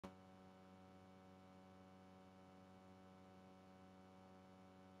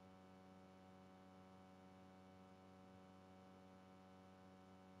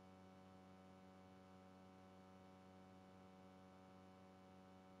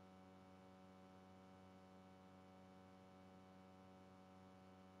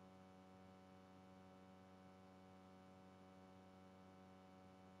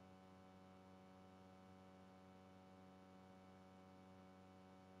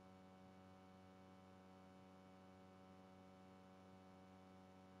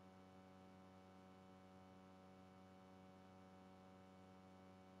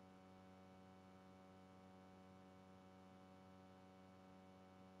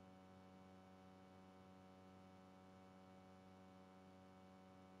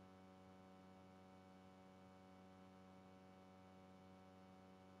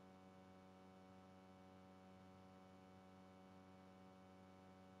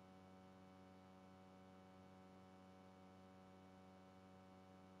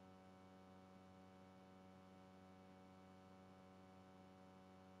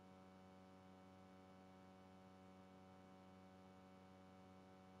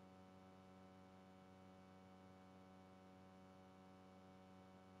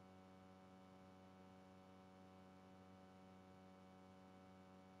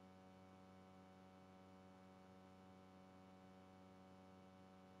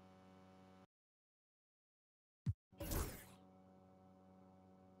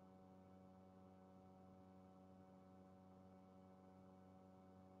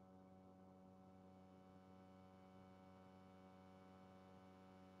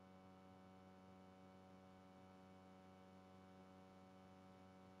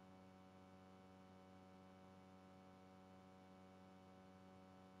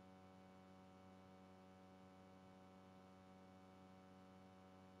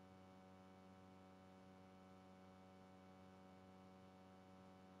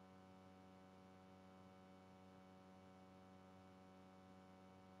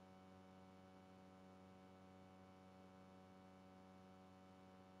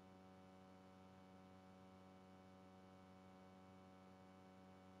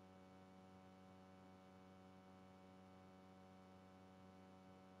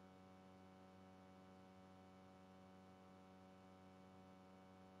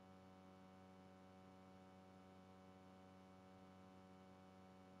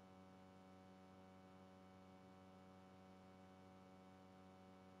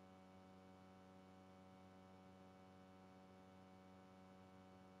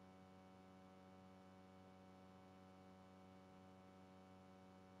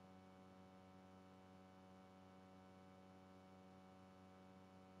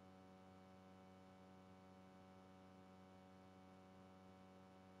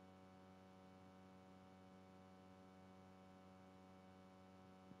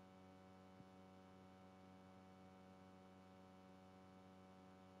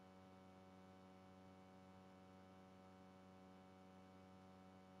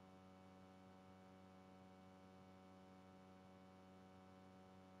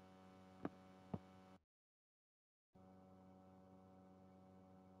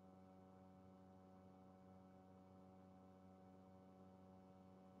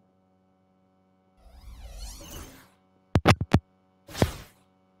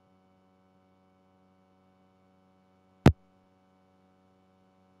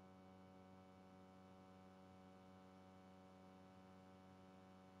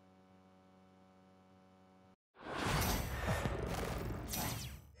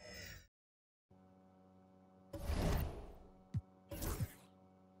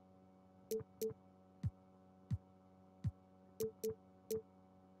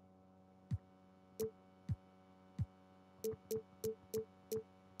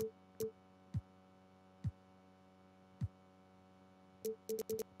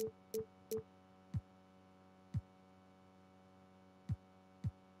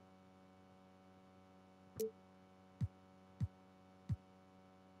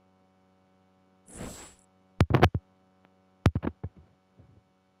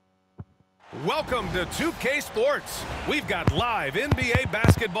Welcome to 2K Sports. We've got live NBA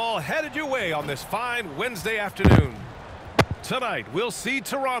basketball headed your way on this fine Wednesday afternoon. Tonight, we'll see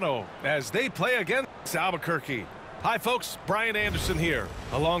Toronto as they play against Albuquerque. Hi, folks. Brian Anderson here,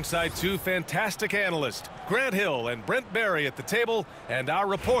 alongside two fantastic analysts, Grant Hill and Brent Barry at the table, and our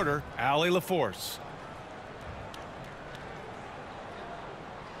reporter, Allie LaForce.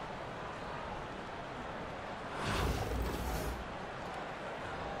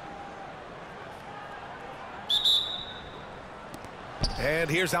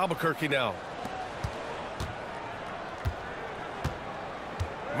 And here's Albuquerque now.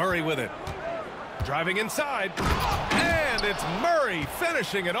 Murray with it. Driving inside. And it's Murray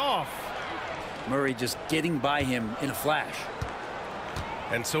finishing it off. Murray just getting by him in a flash.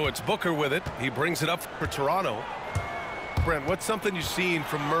 And so it's Booker with it. He brings it up for Toronto. Brent, what's something you've seen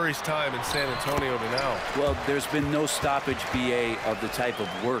from Murray's time in San Antonio to now? Well, there's been no stoppage, BA, of the type of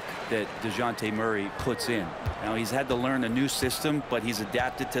work that DeJounte Murray puts in. Now, he's had to learn a new system, but he's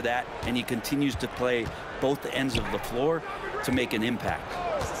adapted to that, and he continues to play both ends of the floor to make an impact.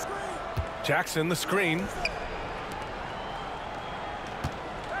 Jackson, the screen.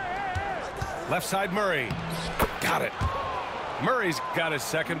 Left side, Murray. Got it. Murray's got his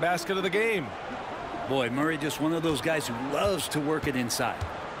second basket of the game. Boy, Murray just one of those guys who loves to work it inside.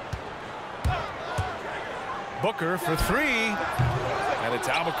 Booker for three. And it's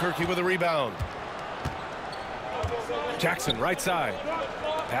Albuquerque with a rebound. Jackson, right side.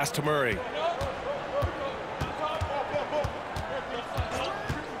 Pass to Murray.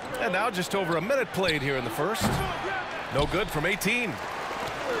 And now just over a minute played here in the first. No good from 18.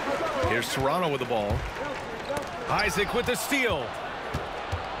 Here's Toronto with the ball. Isaac with the steal.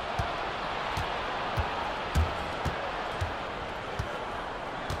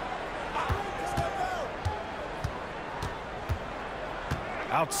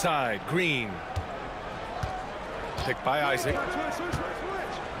 Outside, Green. Picked by Isaac.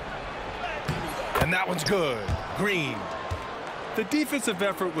 And that one's good. Green. The defensive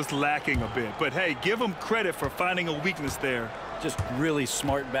effort was lacking a bit, but hey, give him credit for finding a weakness there. Just really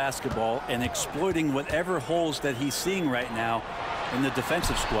smart basketball and exploiting whatever holes that he's seeing right now in the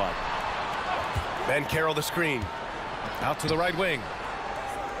defensive squad. Ben Carroll the screen. Out to the right wing.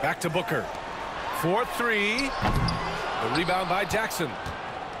 Back to Booker. 4-3. The rebound by Jackson.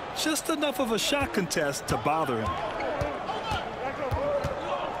 Just enough of a shot contest to bother him.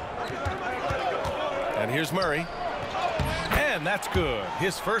 And here's Murray. And that's good.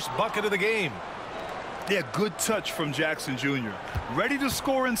 His first bucket of the game. Yeah, good touch from Jackson Jr. Ready to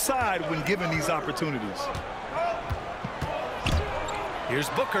score inside when given these opportunities. Here's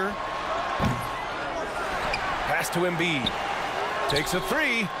Booker. Pass to Embiid. Takes a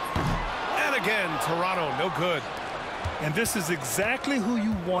three. And again, Toronto, no good. And this is exactly who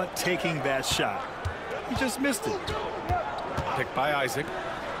you want taking that shot. He just missed it. Picked by Isaac.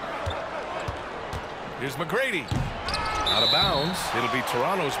 Here's McGrady. Out of bounds. It'll be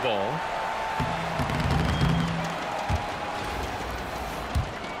Toronto's ball.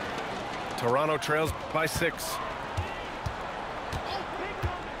 Toronto trails by 6.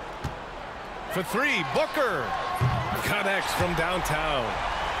 For three, Booker connects from downtown.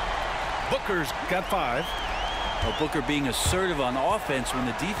 Booker's got 5. Well, Booker being assertive on offense when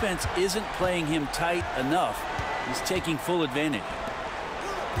the defense isn't playing him tight enough. He's taking full advantage.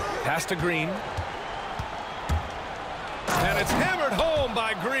 Pass to Green. And it's hammered home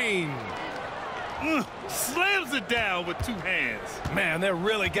by Green. Slams it down with 2 hands. Man, they're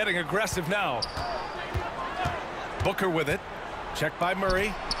really getting aggressive now. Booker with it. Checked by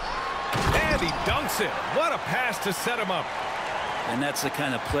Murray. And he dunks it. What a pass to set him up. And that's the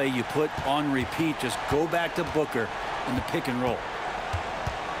kind of play you put on repeat. Just go back to Booker in the pick and roll.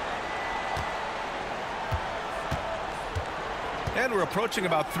 And we're approaching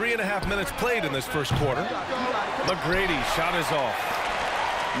about 3.5 minutes played in this first quarter. McGrady shot is off.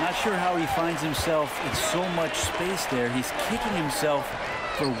 I'm not sure how he finds himself in so much space there. He's kicking himself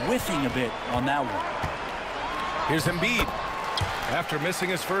for whiffing a bit on that one. Here's Embiid. After missing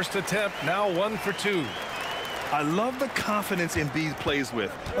his first attempt, now 1 for 2. I love the confidence Embiid plays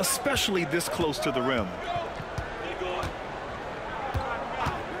with, especially this close to the rim.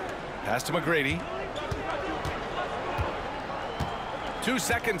 Pass to McGrady. 2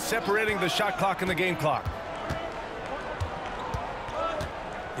 seconds separating the shot clock and the game clock.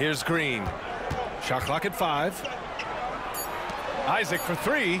 Here's Green. Shot clock at 5. Isaac for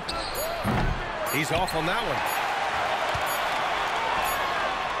 3. He's off on that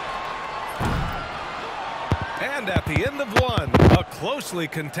one. And at the end of 1, a closely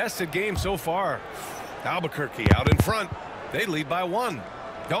contested game so far. Albuquerque out in front. They lead by 1.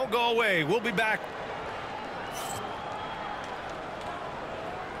 Don't go away. We'll be back.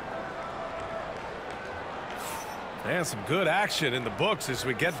 And some good action in the books as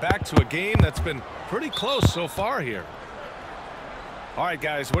we get back to a game that's been pretty close so far here. All right,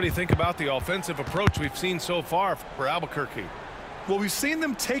 guys, what do you think about the offensive approach we've seen so far for Albuquerque? Well, we've seen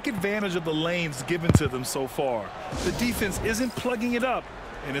them take advantage of the lanes given to them so far. The defense isn't plugging it up,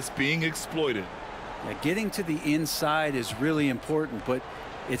 and it's being exploited. Yeah, getting to the inside is really important, but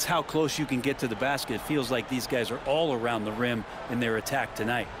it's how close you can get to the basket. It feels like these guys are all around the rim in their attack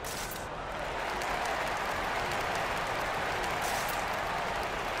tonight.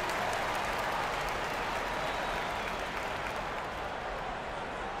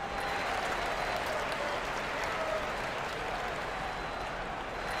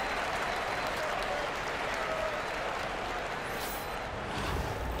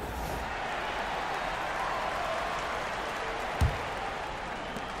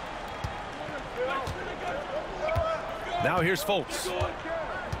 Now here's Fultz.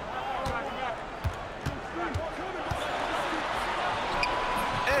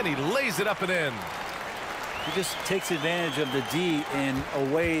 And he lays it up and in. He just takes advantage of the D in a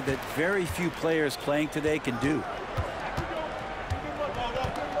way that very few players playing today can do.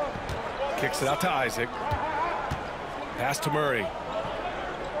 Kicks it out to Isaac. Pass to Murray.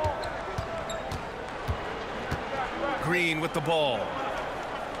 Green with the ball.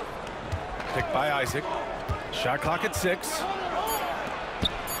 Picked by Isaac. Shot clock at 6.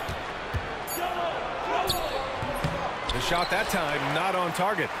 The shot that time not on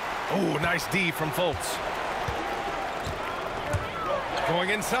target. Oh, nice D from Fultz. Going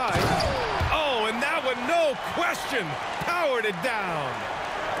inside. Oh, and that one, no question, powered it down.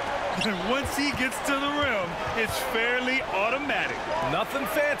 And once he gets to the rim, it's fairly automatic. Nothing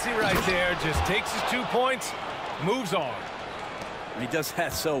fancy right there. Just takes his 2 points, moves on. He does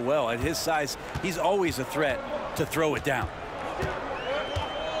that so well. At his size, he's always a threat to throw it down.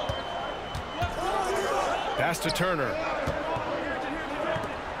 Pass to Turner.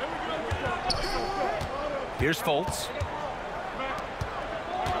 Here's Fultz.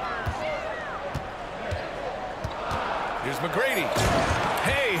 Here's McGrady.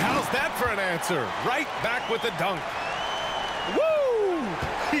 Hey, how's that for an answer? Right back with the dunk. Woo!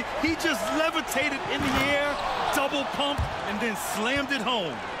 He just levitated in the air, double pump, and then slammed it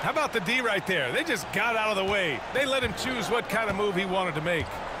home. How about the D right there? They just got out of the way. They let him choose what kind of move he wanted to make.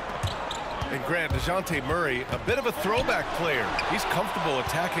 And Grant, DeJounte Murray, a bit of a throwback player. He's comfortable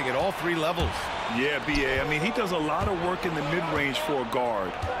attacking at all 3 levels. Yeah, B.A. I mean, he does a lot of work in the mid-range for a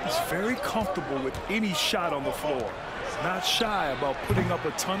guard. He's very comfortable with any shot on the floor. Not shy about putting up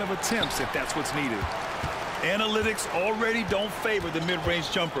a ton of attempts if that's what's needed. Analytics already don't favor the mid-range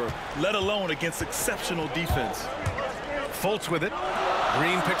jumper, let alone against exceptional defense. Fultz with it.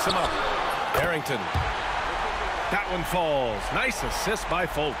 Green picks him up. Harrington. That one falls. Nice assist by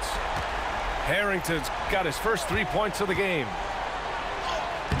Fultz. Harrington's got his first 3 points of the game.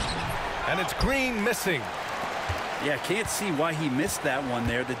 And it's Green missing. Yeah, can't see why he missed that one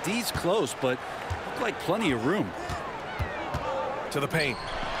there. The D's close, but looked like plenty of room. To the paint.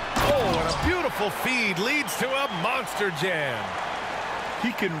 Oh, and a beautiful feed leads to a monster jam.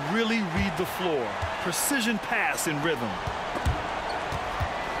 He can really read the floor. Precision pass in rhythm.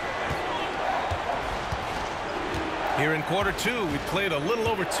 Here in quarter 2, we've played a little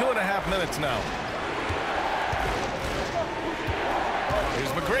over 2.5 minutes now. Here's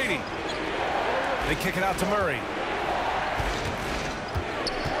McGrady. They kick it out to Murray.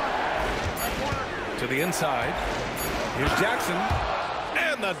 To the inside. Here's Jackson.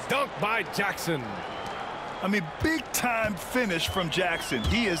 And the dunk by Jackson. I mean, big-time finish from Jackson.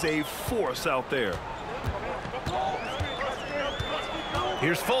 He is a force out there.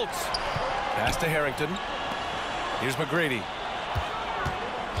 Here's Fultz. Pass to Harrington. Here's McGrady.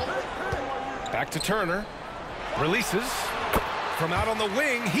 Back to Turner. Releases. From out on the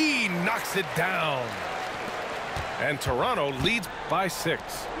wing, he knocks it down. And Toronto leads by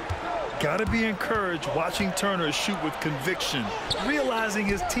 6. Gotta be encouraged watching Turner shoot with conviction, realizing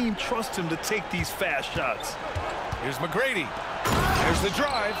his team trusts him to take these fast shots. Here's McGrady. There's the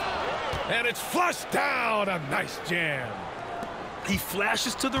drive. And it's flushed down. A nice jam. He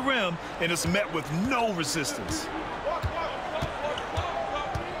flashes to the rim and is met with no resistance.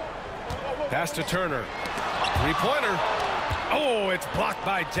 Pass to Turner. Three-pointer. Oh, it's blocked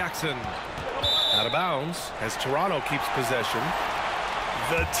by Jackson. Out of bounds as Toronto keeps possession.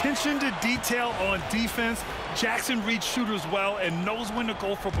 The attention to detail on defense. Jackson reads shooters well and knows when to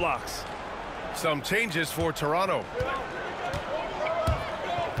go for blocks. Some changes for Toronto.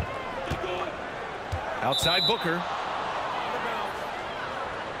 Outside Booker.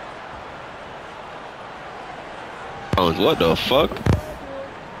 Oh, what the fuck?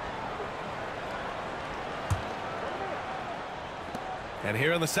 And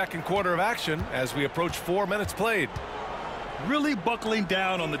here in the second quarter of action as we approach 4 minutes played. Really buckling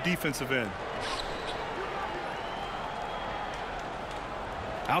down on the defensive end.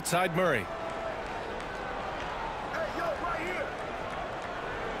 Outside Murray.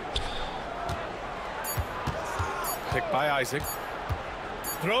 Picked by Isaac.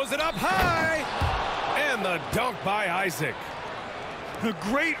 Throws it up high. And the dunk by Isaac. A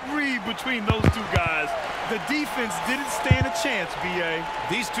great read between those two guys. The defense didn't stand a chance, B.A.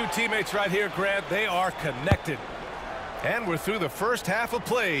 These two teammates right here, Grant, they are connected. And we're through the first half of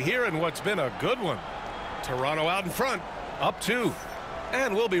play here in what's been a good one. Toronto out in front, up 2.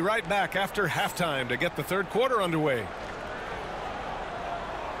 And we'll be right back after halftime to get the third quarter underway.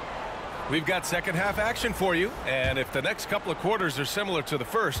 We've got second half action for you, and if the next couple of quarters are similar to the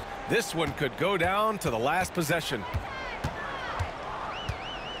first, this one could go down to the last possession.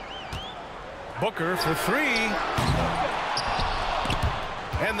 Booker for 3.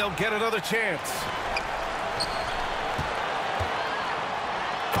 And they'll get another chance.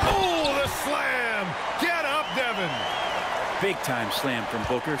 Oh, the slam! Get up, Devin! Big time slam from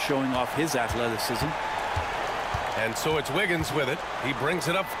Booker, showing off his athleticism. And so it's Wiggins with it. He brings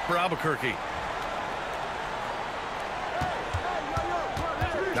it up for Albuquerque.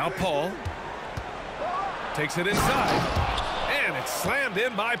 Now Paul takes it inside. And it's slammed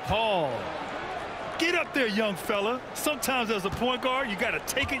in by Paul. Get up there, young fella. Sometimes as a point guard, you got to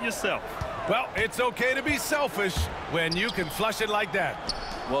take it yourself. Well, it's okay to be selfish when you can flush it like that.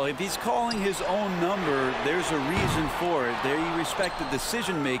 Well, if he's calling his own number, there's a reason for it. There you respect the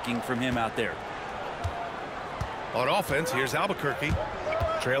decision-making from him out there. On offense, here's Albuquerque,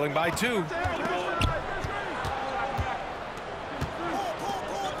 trailing by 2.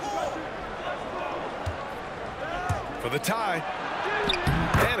 For the tie.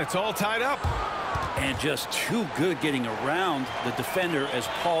 And it's all tied up. And just too good getting around the defender, as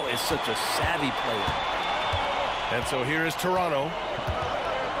Paul is such a savvy player. And so here is Toronto.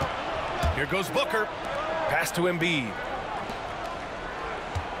 Here goes Booker. Pass to Embiid.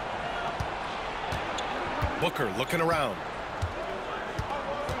 Booker looking around.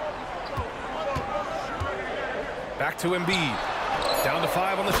 Back to Embiid. Down to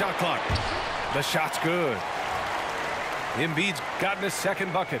 5 on the shot clock. The shot's good. Embiid's gotten his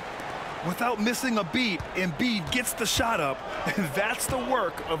second bucket. Without missing a beat, Embiid gets the shot up. And that's the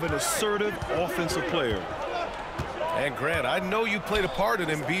work of an assertive offensive player. And Grant, I know you played a part in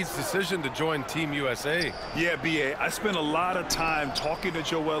Embiid's decision to join Team USA. Yeah, B.A., I spent a lot of time talking to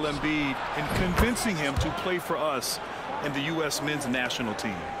Joel Embiid and convincing him to play for us in the U.S. men's national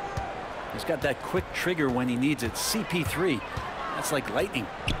team. He's got that quick trigger when he needs it. CP3. That's like lightning.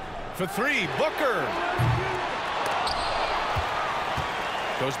 For 3, Booker.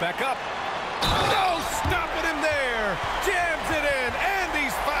 Goes back up. No, stopping him there. Jams it in, and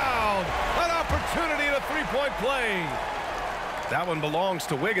he's fouled. An opportunity at a three-point play. That one belongs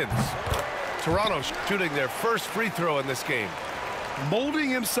to Wiggins. Toronto shooting their first free throw in this game. Molding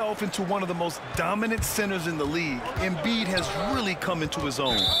himself into one of the most dominant centers in the league, Embiid has really come into his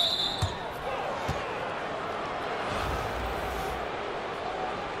own.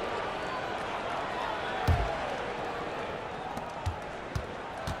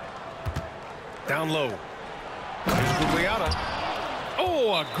 Down low. Here's Guglielmo.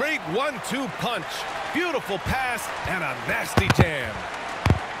 Oh, a great 1-2 punch. Beautiful pass and a nasty jam.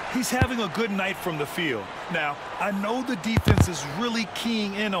 He's having a good night from the field. Now, I know the defense is really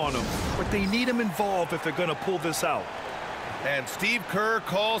keying in on him, but they need him involved if they're going to pull this out. And Steve Kerr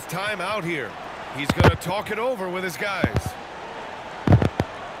calls timeout here. He's going to talk it over with his guys.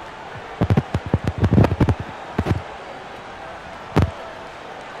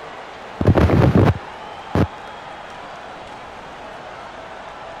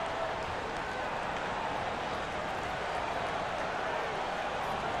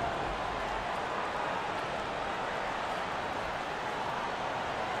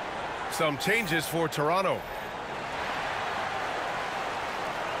 Some changes for Toronto.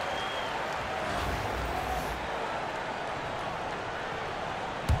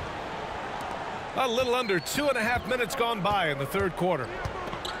 A little under 2.5 minutes gone by in the third quarter.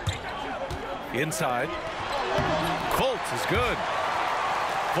 Inside. Fultz is good.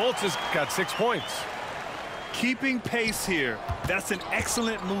 Fultz has got 6 points. Keeping pace here. That's an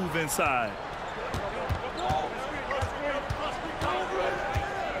excellent move inside.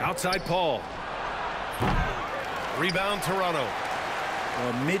 Outside Paul. Rebound Toronto.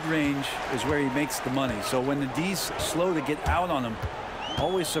 Well, mid-range is where he makes the money. So when the D's slow to get out on him,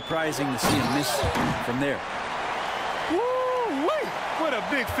 always surprising to see him miss from there. Woo-wee! What a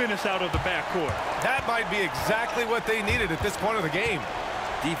big finish out of the backcourt. That might be exactly what they needed at this point of the game.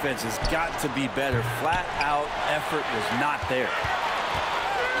 Defense has got to be better. Flat out effort was not there.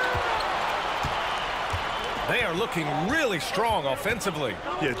 They are looking really strong offensively.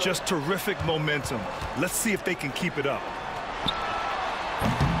 Yeah, just terrific momentum. Let's see if they can keep it up.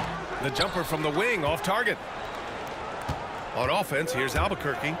 The jumper from the wing off target. On offense, here's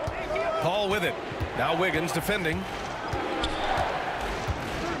Albuquerque. Paul with it. Now Wiggins defending.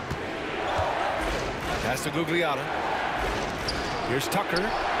 Pass to Gugliotta. Here's Tucker.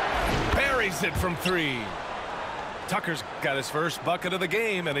 Buries it from 3. Tucker's got his first bucket of the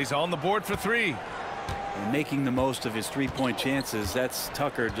game, and he's on the board for 3. And making the most of his three-point chances. That's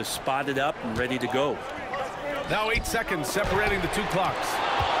Tucker just spotted up and ready to go. Now 8 seconds separating the 2 clocks.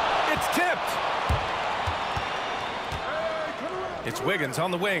 It's tipped. It's Wiggins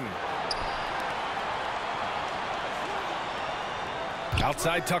on the wing.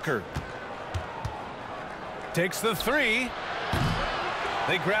 Outside Tucker. Takes the 3.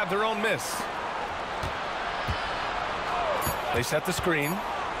 They grab their own miss. They set the screen.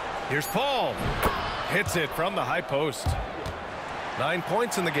 Here's Paul. Hits it from the high post. 9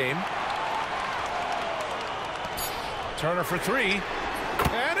 points in the game. Turner for 3.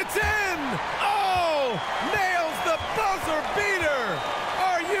 And it's in! Oh! Nails the buzzer beater!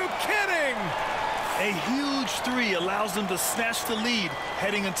 Are you kidding? A huge 3 allows them to snatch the lead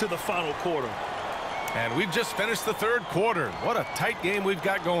heading into the final quarter. And we've just finished the third quarter. What a tight game we've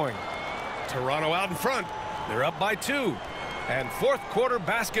got going. Toronto out in front. They're up by 2. And fourth quarter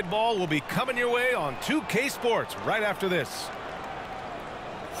basketball will be coming your way on 2K Sports right after this.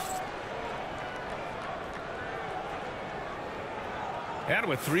 And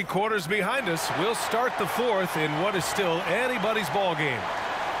with 3 quarters behind us, we'll start the fourth in what is still anybody's ball game.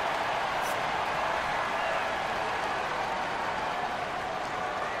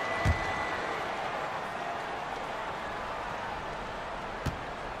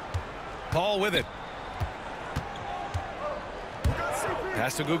 Paul with it.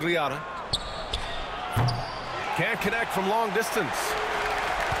 Pass to Gugliotta. Can't connect from long distance.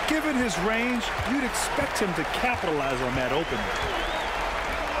 Given his range, you'd expect him to capitalize on that opening.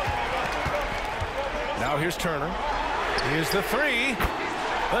 Now here's Turner. Here's the 3.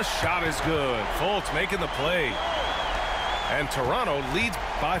 The shot is good. Fultz making the play. And Toronto leads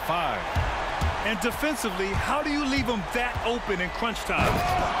by 5. And defensively, how do you leave them that open in crunch time?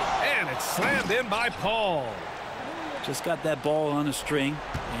 And it's slammed in by Paul. Just got that ball on a string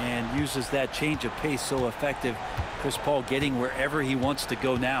and uses that change of pace so effective. Chris Paul getting wherever he wants to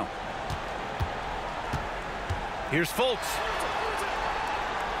go now. Here's Fultz.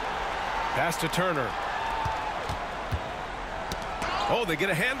 Pass to Turner. Oh, they get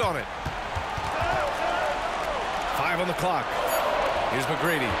a hand on it. 5 on the clock. Here's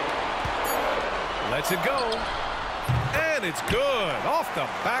McGrady. Lets it go. And it's good. Off the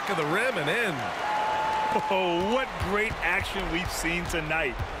back of the rim and in. Oh, what great action we've seen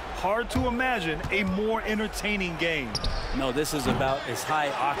tonight. Hard to imagine a more entertaining game. No, this is about as high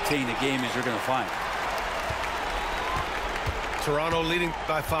octane a game as you're going to find. Toronto leading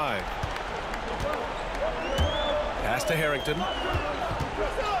by 5. Pass to Harrington.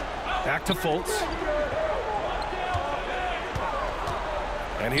 Back to Fultz.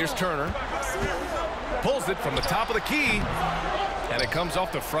 And here's Turner. Pulls it from the top of the key. And it comes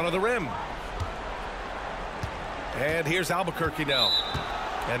off the front of the rim. And here's Albuquerque now.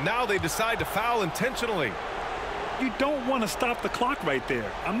 And now they decide to foul intentionally. You don't want to stop the clock right there.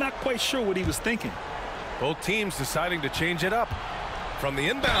 I'm not quite sure what he was thinking. Both teams deciding to change it up from the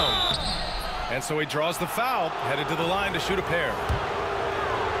inbound. And so he draws the foul, headed to the line to shoot a pair.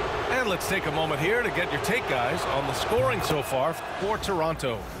 And let's take a moment here to get your take, guys, on the scoring so far for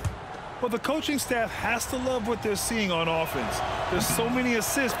Toronto. Well, the coaching staff has to love what they're seeing on offense. There's so many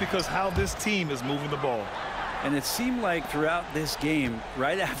assists because how this team is moving the ball. And it seemed like throughout this game,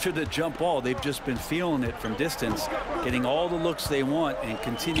 right after the jump ball, they've just been feeling it from distance, getting all the looks they want and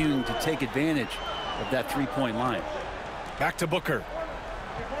continuing to take advantage of that three-point line. Back to Booker.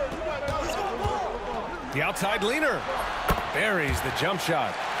 The outside leaner. Buries the jump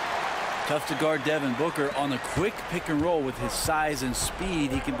shot. Tough to guard Devin Booker on the quick pick and roll. With his size and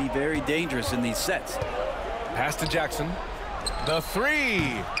speed, he can be very dangerous in these sets. Pass to Jackson. The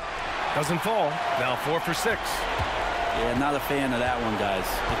three. Doesn't fall. Now 4 for 6. Yeah, not a fan of that one, guys.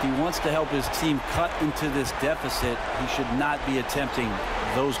 If he wants to help his team cut into this deficit, he should not be attempting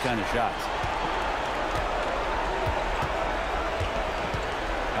those kind of shots.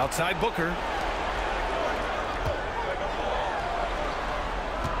 Outside Booker.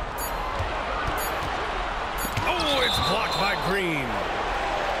 Oh, it's blocked by Green.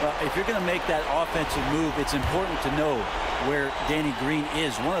 Well, if you're going to make that offensive move, it's important to know where Danny Green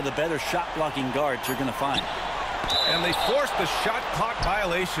is. One of the better shot-blocking guards you're going to find. And they forced the shot clock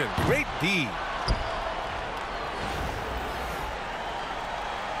violation. Great D.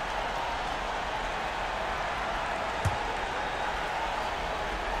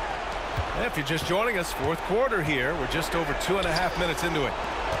 If you're just joining us, fourth quarter here. We're just over 2.5 minutes into it.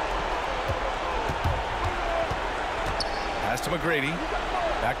 Pass to McGrady.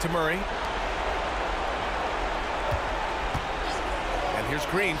 Back to Murray. And here's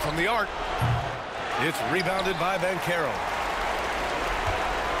Green from the arc. It's rebounded by Banchero.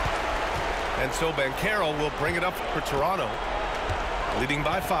 And so Banchero will bring it up for Toronto. Leading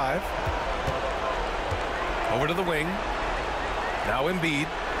by 5. Over to the wing. Now Embiid.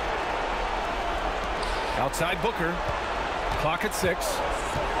 Outside Booker. Clock at 6.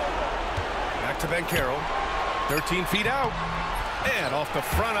 Back to Banchero. 13 feet out. And off the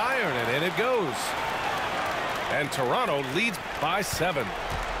front iron, and in it goes. And Toronto leads by 7.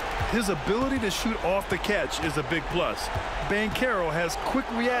 His ability to shoot off the catch is a big plus. Banchero has quick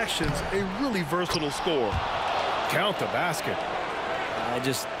reactions, a really versatile scorer. Count the basket. I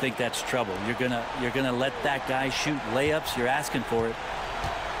just think that's trouble. You're gonna let that guy shoot layups. You're asking for it.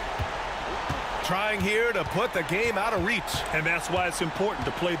 Trying here to put the game out of reach. And that's why it's important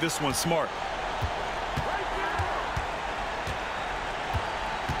to play this one smart.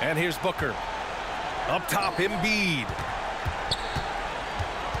 And here's Booker. Up top, Embiid.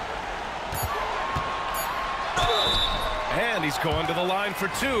 And he's going to the line for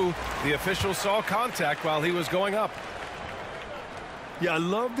 2. The official saw contact while he was going up. Yeah, I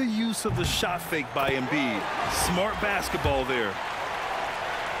love the use of the shot fake by Embiid. Smart basketball there.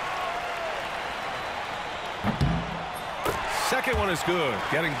 Second one is good.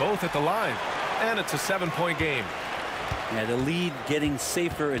 Getting both at the line. And it's a 7-point game. Yeah, the lead getting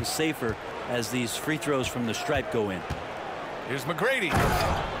safer and safer as these free throws from the stripe go in. Here's McGrady.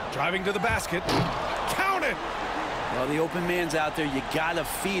 Driving to the basket. Count it! Well, the open man's out there. You got to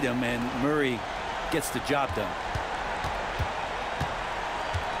feed him, and Murray gets the job done.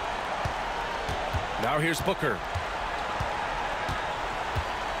 Now here's Booker.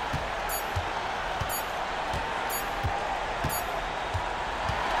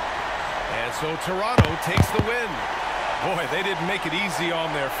 And so Toronto takes the win. Boy, they didn't make it easy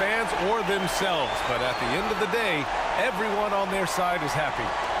on their fans or themselves. But at the end of the day, everyone on their side is happy.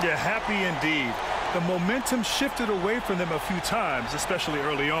 Yeah, happy indeed. The momentum shifted away from them a few times, especially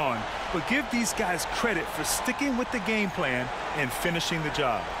early on. But give these guys credit for sticking with the game plan and finishing the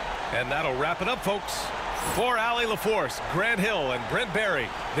job. And that'll wrap it up, folks. For Allie LaForce, Grant Hill, and Brent Barry,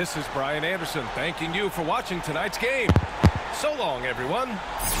 this is Brian Anderson thanking you for watching tonight's game. So long, everyone.